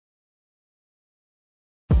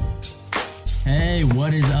Hey,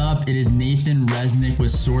 what is up? It is Nathan Resnick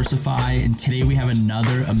with Sourcify, and today we have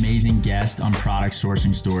another amazing guest on Product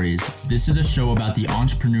Sourcing Stories. This is a show about the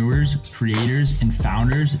entrepreneurs, creators, and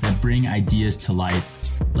founders that bring ideas to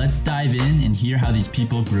life. Let's dive in and hear how these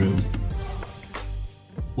people grew.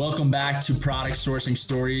 Welcome back to Product Sourcing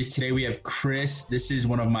Stories. Today we have Chris. This is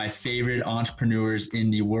one of my favorite entrepreneurs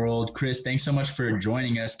in the world. Chris, thanks so much for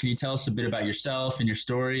joining us. Can you tell us a bit about yourself and your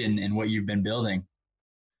story and what you've been building?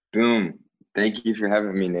 Boom. Thank you for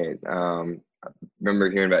having me, Nate. I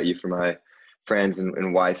remember hearing about you from my friends in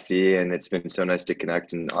YC, and it's been so nice to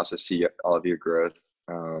connect and also see all of your growth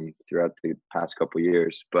throughout the past couple of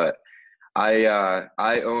years. But I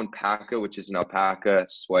own Paca, which is an alpaca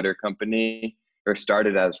sweater company, or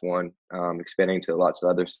started as one, expanding to lots of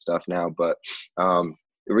other stuff now. But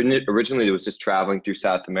originally it was just traveling through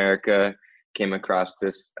South America, came across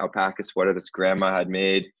this alpaca sweater this grandma had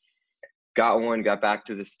made. Got one, got back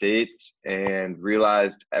to the States, and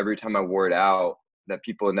realized every time I wore it out that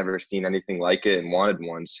people had never seen anything like it and wanted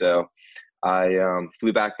one. So I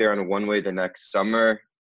flew back there on a one-way the next summer,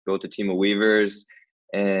 built a team of weavers,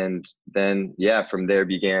 and then, from there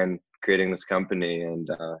began creating this company. And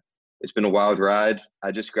it's been a wild ride.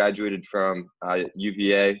 I just graduated from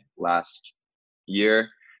UVA last year,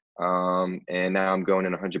 and now I'm going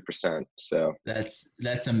in 100%. So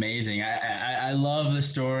That's amazing. I love the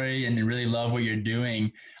story and really love what you're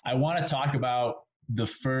doing. I want to talk about the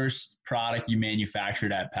first product you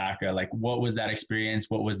manufactured at Paca. Like, what was that experience?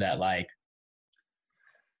 What was that like?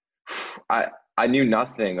 I knew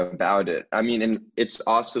nothing about it. I mean, and it's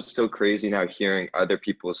also so crazy now hearing other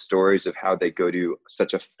people's stories of how they go to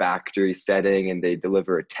such a factory setting and they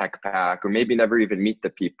deliver a tech pack or maybe never even meet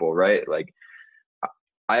the people, right? Like,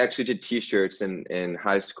 I actually did t-shirts in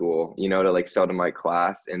high school, to like sell to my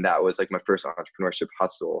class. And that was like my first entrepreneurship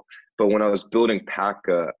hustle. But when I was building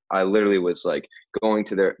Paca, I literally was like going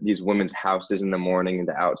to these women's houses in the morning in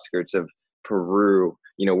the outskirts of Peru,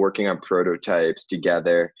 working on prototypes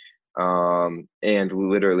together. And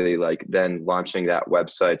literally like then launching that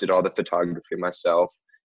website, did all the photography myself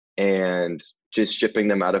and just shipping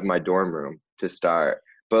them out of my dorm room to start.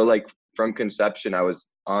 But like from conception, I was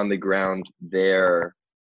on the ground there,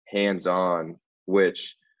 hands-on,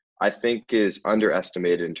 which I think is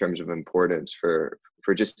underestimated in terms of importance for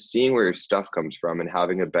just seeing where your stuff comes from and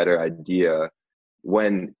having a better idea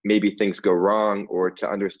when maybe things go wrong, or to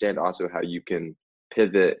understand also how you can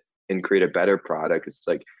pivot and create a better product. It's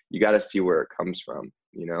like you got to see where it comes from.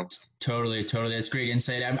 Totally. That's great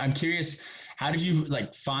insight. I'm curious, how did you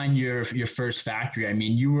like find your first factory? I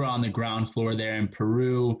mean, you were on the ground floor there in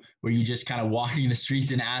Peru. Were you just kind of walking the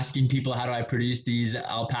streets and asking people, how do I produce these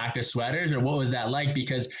alpaca sweaters? Or what was that like?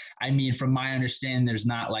 Because I mean, from my understanding, there's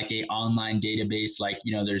not like a online database like,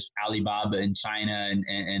 there's Alibaba in China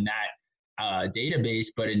and that database,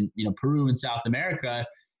 but in, Peru and South America,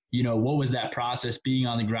 what was that process being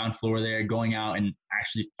on the ground floor there, going out and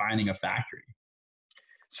actually finding a factory?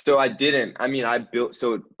 So I didn't. I mean, I built.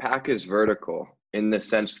 So Pack is vertical in the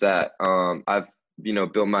sense that I've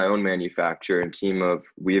built my own manufacturer and team of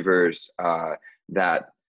weavers that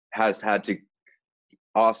has had to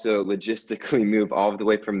also logistically move all the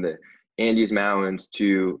way from the Andes Mountains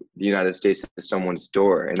to the United States to someone's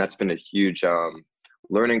door, and that's been a huge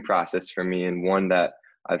learning process for me, and one that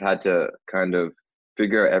I've had to kind of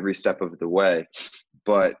figure out every step of the way.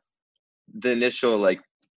 But the initial like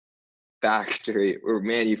factory or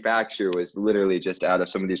manufacturer was literally just out of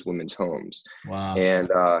some of these women's homes. Wow. And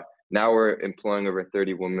now we're employing over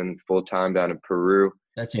 30 women full-time down in Peru.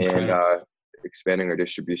 That's And incredible. expanding our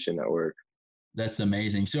distribution network. That's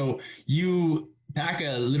amazing. So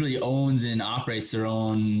PACA literally owns and operates their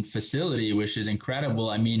own facility, which is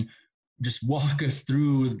incredible. I mean, just walk us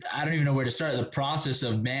through, I don't even know where to start, the process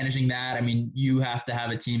of managing that. I mean, you have to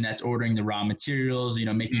have a team that's ordering the raw materials,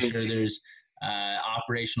 making sure there's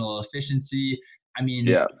operational efficiency. I mean,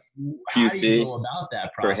 Yeah. how do you QC go about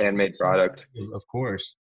that for process? handmade product. Of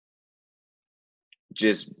course.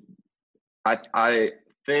 Just, I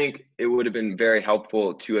think it would have been very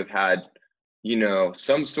helpful to have had,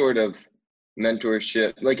 some sort of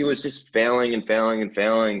mentorship. Like it was just failing and failing and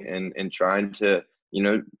failing and trying to,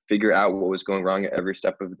 figure out what was going wrong at every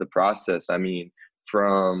step of the process. I mean,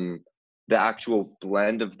 from the actual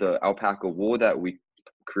blend of the alpaca wool that we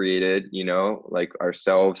created, like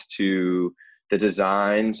ourselves, to the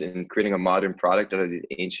designs and creating a modern product out of these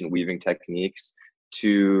ancient weaving techniques,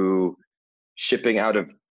 to shipping out of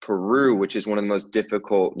Peru, which is one of the most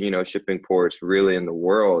difficult, shipping ports really in the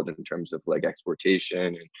world in terms of like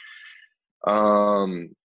exportation,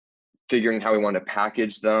 and figuring how we want to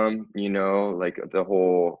package them, like the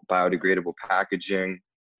whole biodegradable packaging.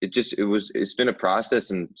 it's been a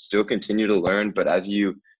process and still continue to learn. But as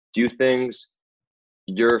you do things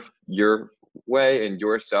your way and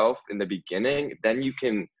yourself in the beginning, then you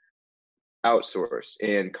can outsource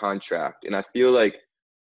and contract. And I feel like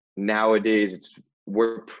nowadays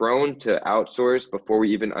we're prone to outsource before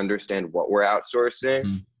we even understand what we're outsourcing,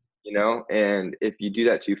 Mm. And if you do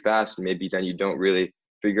that too fast, maybe then you don't really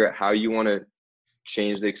figure out how you want to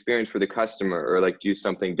change the experience for the customer, or like do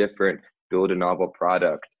something different, build a novel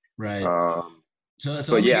product. Right. um So but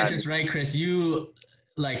let me yeah, get this right, Chris. You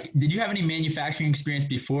like, did you have any manufacturing experience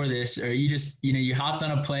before this, or you just, you hopped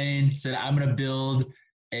on a plane, said, I'm going to build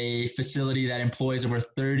a facility that employs over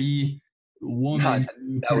 30 not women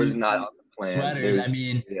to that was produce not these on the plan. It sweaters? I was,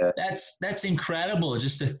 mean, yeah. that's incredible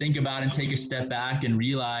just to think about and take a step back and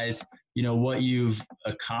realize, what you've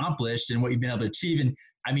accomplished and what you've been able to achieve. And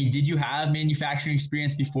I mean, did you have manufacturing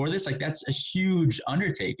experience before this? Like, that's a huge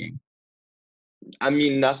undertaking. I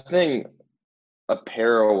mean, nothing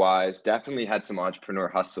apparel wise. Definitely had some entrepreneur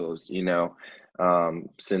hustles,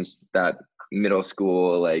 since that middle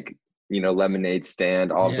school, like, lemonade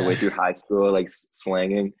stand all the Yeah. way through high school, like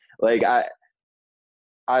slanging. Like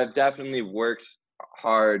I've definitely worked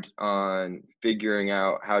hard on figuring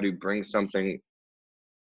out how to bring something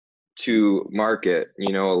to market,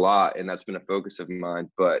 a lot, and that's been a focus of mine.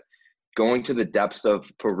 But going to the depths of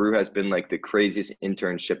Peru has been like the craziest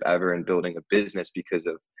internship ever in building a business because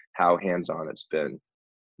of how hands-on it's been.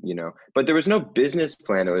 But there was no business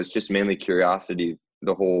plan. It was just mainly curiosity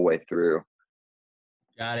the whole way through.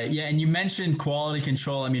 Got it. Yeah, and you mentioned quality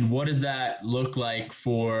control. I mean, what does that look like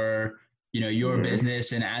for, your Mhm.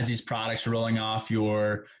 business, and as these products are rolling off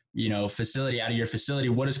your, facility, out of your facility,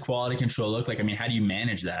 what does quality control look like? I mean, how do you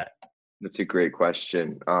manage that? That's a great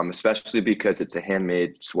question, especially because it's a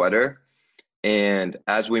handmade sweater. And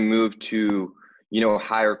as we move to,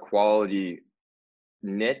 higher quality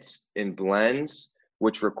knits and blends,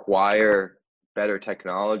 which require better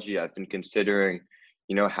technology, I've been considering,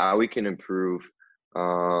 how we can improve,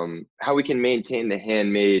 how we can maintain the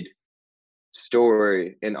handmade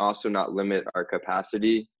story and also not limit our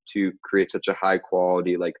capacity to create such a high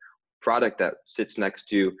quality like product that sits next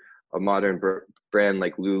to a modern brand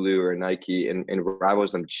like Lulu or Nike, and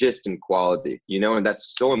rivals them just in quality, and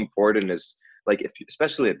that's so important. Is like, if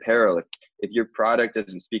especially apparel, if your product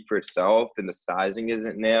doesn't speak for itself and the sizing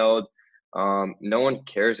isn't nailed, no one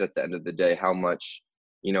cares at the end of the day how much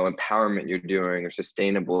empowerment you're doing or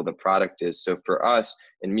sustainable the product is. So for us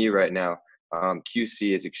and me right now,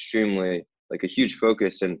 QC is extremely like a huge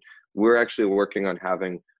focus, and we're actually working on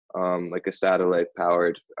having like a satellite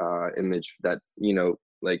powered image that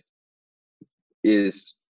like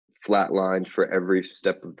is flatlined for every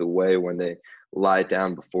step of the way when they lie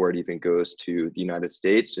down before it even goes to the United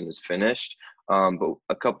States and is finished. But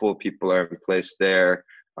a couple of people are in place there,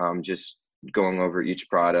 just going over each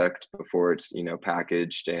product before it's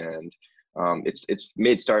packaged, and it's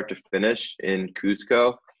made start to finish in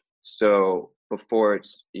Cusco. So before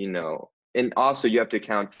it's and also you have to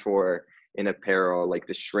account for in apparel like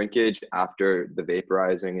the shrinkage after the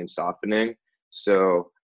vaporizing and softening. So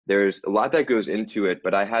there's a lot that goes into it.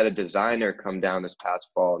 But I had a designer come down this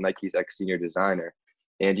past fall, Nike's ex-senior designer,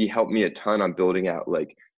 and he helped me a ton on building out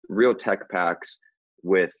like real tech packs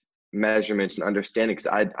with measurements and understanding, because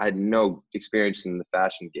I had no experience in the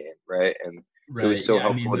fashion game, right? And it was Right. so Yeah.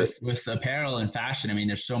 I mean, helpful to. with apparel and fashion, I mean,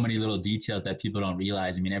 there's so many little details that people don't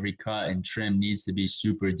realize. I mean, every cut and trim needs to be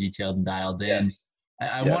super detailed and dialed in. Yes.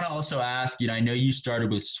 I want to Yes. also ask, I know you started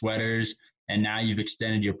with sweaters and now you've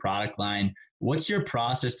extended your product line. What's your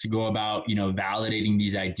process to go about, validating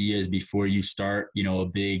these ideas before you start, a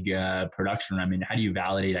big production run? I mean, how do you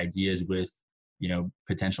validate ideas with,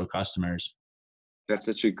 potential customers? That's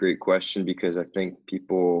such a great question, because I think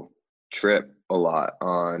people trip a lot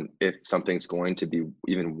on if something's going to be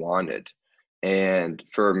even wanted. And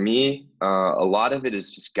for me, a lot of it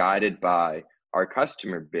is just guided by our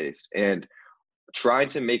customer base and trying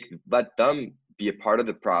to let them be a part of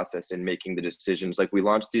the process in making the decisions. Like, we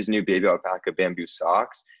launched these new baby alpaca bamboo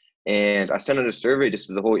socks, and I sent out a survey just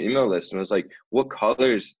to the whole email list and was like, what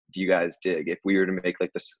colors do you guys dig if we were to make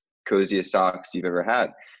like the coziest socks you've ever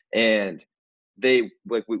had? And they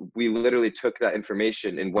like we literally took that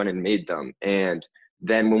information and went and made them. And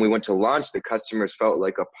then when we went to launch, the customers felt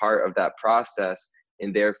like a part of that process,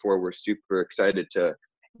 and therefore we're super excited to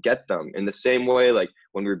get them. In the same way, like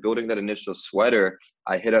when we were building that initial sweater,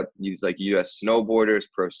 I hit up these like US snowboarders,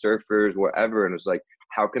 pro surfers, whatever, and was like,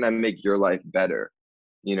 how can I make your life better?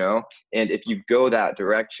 And if you go that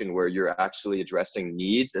direction where you're actually addressing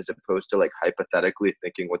needs as opposed to like hypothetically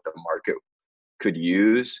thinking what the market could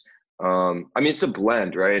use, I mean, it's a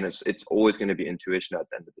blend, right? And it's always going to be intuition at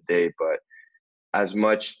the end of the day, but as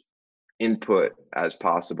much input as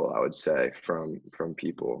possible, I would say, from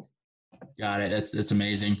people. Got it. That's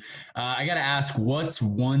amazing. I got to ask, what's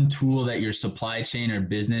one tool that your supply chain or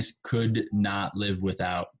business could not live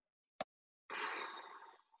without?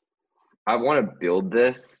 I want to build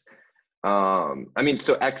this. I mean,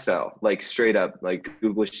 so Excel, like straight up, like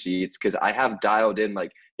Google Sheets, because I have dialed in,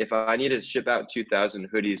 like, if I need to ship out 2,000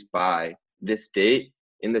 hoodies by this date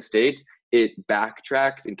in the States, it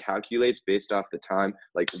backtracks and calculates based off the time,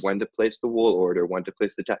 like when to place the wool order, when to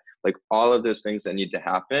place the like all of those things that need to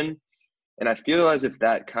happen. And I feel as if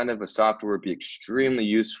that kind of a software would be extremely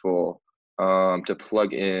useful to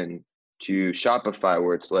plug in to Shopify,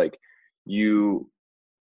 where it's like you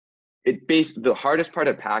the hardest part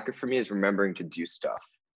of Packer for me is remembering to do stuff.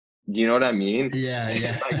 Do you know what I mean? Yeah, And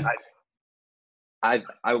yeah. like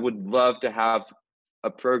I would love to have a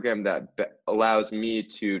program that allows me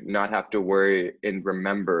to not have to worry and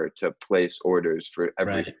remember to place orders for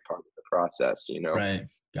every Right. part of the process, you know. Right.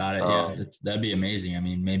 Got it. Yeah, Um, that'd be amazing. I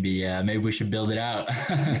mean, maybe we should build it out.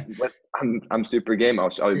 I'm super game.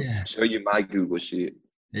 I'll Yeah. show you my Google sheet.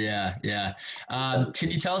 Yeah, yeah. Can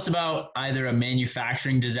you tell us about either a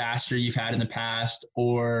manufacturing disaster you've had in the past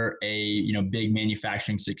or a big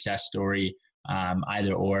manufacturing success story,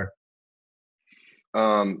 either or?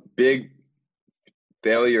 Big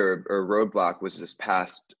failure or roadblock was this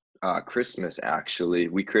past Christmas. Actually,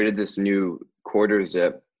 we created this new quarter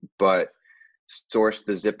zip, but sourced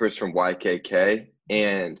the zippers from YKK,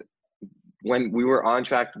 and when we were on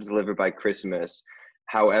track to deliver by Christmas,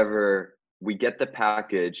 however, we get the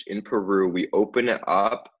package in Peru, we open it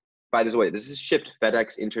up. By the way, this is shipped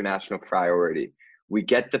FedEx International Priority. We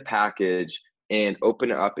get the package and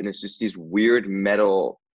open it up, and it's just these weird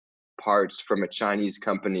metal parts from a Chinese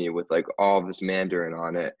company with like all of this Mandarin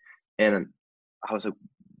on it. And I was like,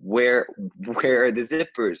 where are the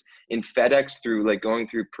zippers? And FedEx, through like going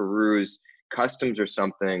through Peru's customs or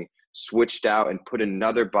something, switched out and put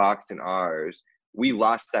another box in ours. We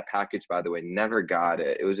lost that package, by the way, never got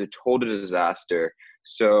it. It was a total disaster.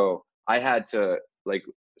 So I had to like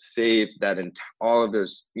save that and all of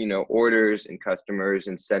those, orders and customers,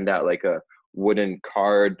 and send out like a wooden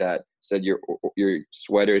card that said your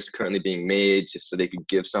sweater is currently being made, just so they could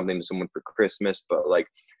give something to someone for Christmas. But like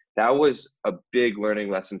that was a big learning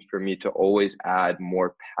lesson for me, to always add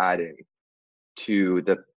more padding to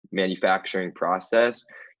the manufacturing process,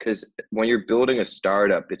 because when you're building a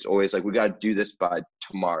startup, it's always like, we got to do this by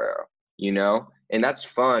tomorrow, and that's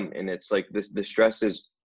fun, and it's like this, the stress is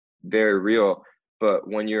very real. But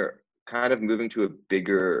when you're kind of moving to a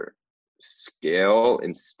bigger scale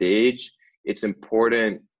and stage, it's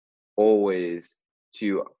important always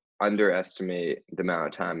to underestimate the amount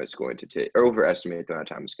of time it's going to take, or overestimate the amount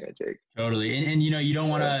of time it's going to take. Totally. And you don't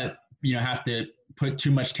want to, have to put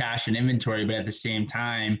too much cash in inventory, but at the same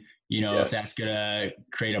time, if Yes. that's going to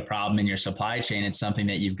create a problem in your supply chain, it's something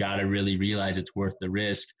that you've got to really realize it's worth the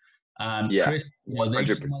risk. Yeah. Chris, thanks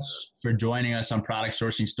so 100%. much for joining us on Product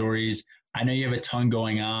Sourcing Stories. I know you have a ton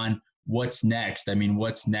going on. What's next? I mean,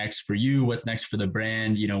 what's next for you? What's next for the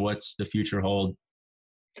brand? What's the future hold?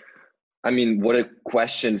 I mean, what a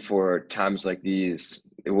question for times like these.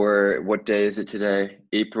 What day is it today?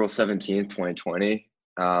 April 17th, 2020.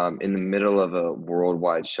 In the middle of a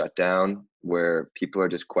worldwide shutdown where people are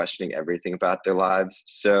just questioning everything about their lives.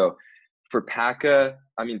 So for PACA,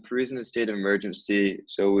 I mean, Peru's in a state of emergency.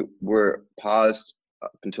 So we're paused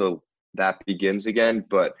up until that begins again.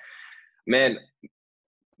 But man,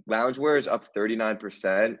 loungewear is up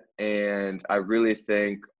 39%. And I really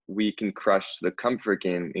think we can crush the comfort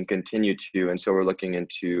game and continue to. And so we're looking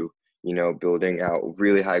into, building out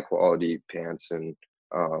really high quality pants and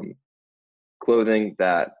clothing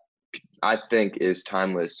that I think is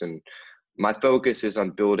timeless. And my focus is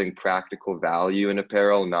on building practical value in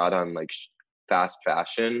apparel, not on like fast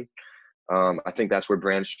fashion. I think that's where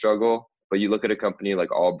brands struggle. But you look at a company like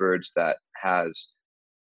Allbirds that has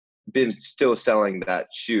been still selling that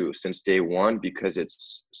shoe since day one, because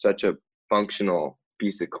it's such a functional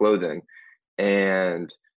piece of clothing.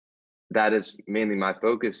 And that is mainly my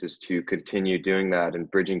focus, is to continue doing that and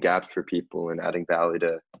bridging gaps for people and adding value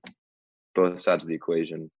to both sides of the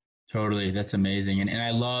equation. Totally. That's amazing. And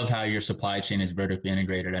I love how your supply chain is vertically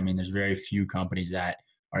integrated. I mean, there's very few companies that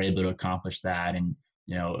are able to accomplish that and,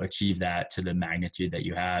 achieve that to the magnitude that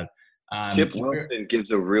you have. Chip Wilson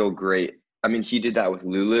gives a real great, I mean, he did that with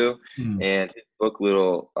Lulu, and his book,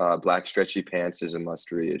 Little Black Stretchy Pants, is a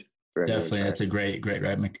must read for anyone Definitely. trying. That's a great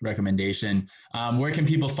recommendation. Where can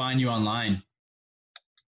people find you online?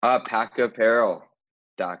 Paca Apparel.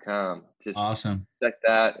 Just Awesome. check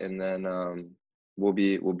that, and then we'll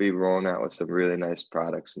be rolling out with some really nice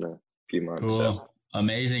products in a few months. So Cool.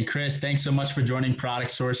 Amazing. Chris, thanks so much for joining Product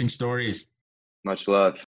Sourcing Stories. much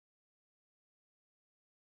love.